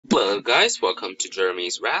Hello guys, welcome to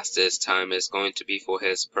Jeremy's Rast. This time is going to be for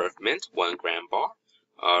his Perf Mint 1 gram bar.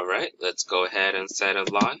 Alright, let's go ahead and set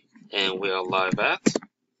it live. And we are live at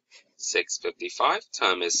 6:55.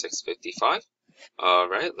 Time is 6:55.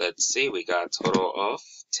 Alright, let's see. We got a total of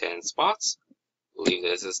 10 spots. I believe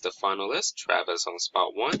this is the final list. Travis on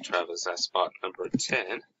spot 1. Travis at spot number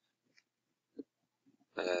 10.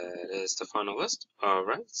 That is the final list.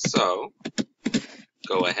 Alright, so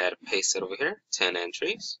go ahead and paste it over here. 10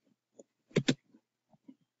 entries.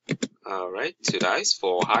 Alright, 2 dice,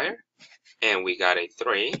 4 higher, and we got a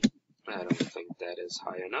 3. I don't think that is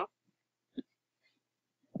high enough.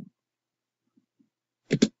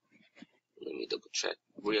 Let me double check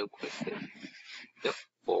real quickly. Yep,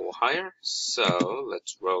 4 higher, so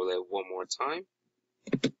let's roll it one more time.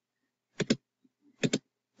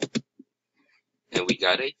 And we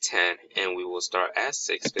got a 10, and we will start at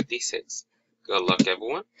 6:56. Good luck,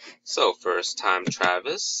 everyone. So, first time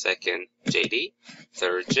Travis, second JD,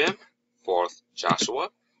 third Jim, fourth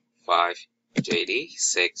Joshua, 5 JD,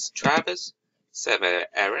 6 Travis, 7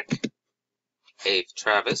 Eric, 8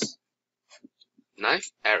 Travis,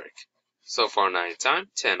 9th Eric. So far 9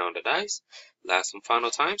 time, 10 on the dice. Last and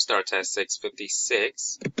final time starts at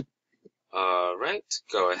 6:56. Alright,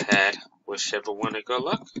 go ahead, wish everyone a good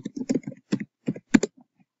luck.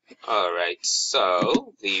 Alright,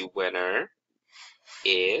 so the winner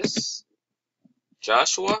is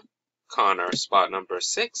Joshua Connor, spot number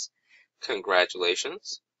 6.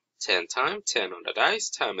 Congratulations. 10 time, 10 on the dice.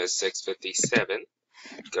 Time is 6:57.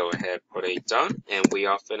 Go ahead, put a done, and we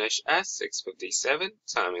are finished at 6:57.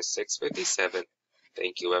 Time is 6:57.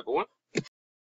 Thank you, everyone.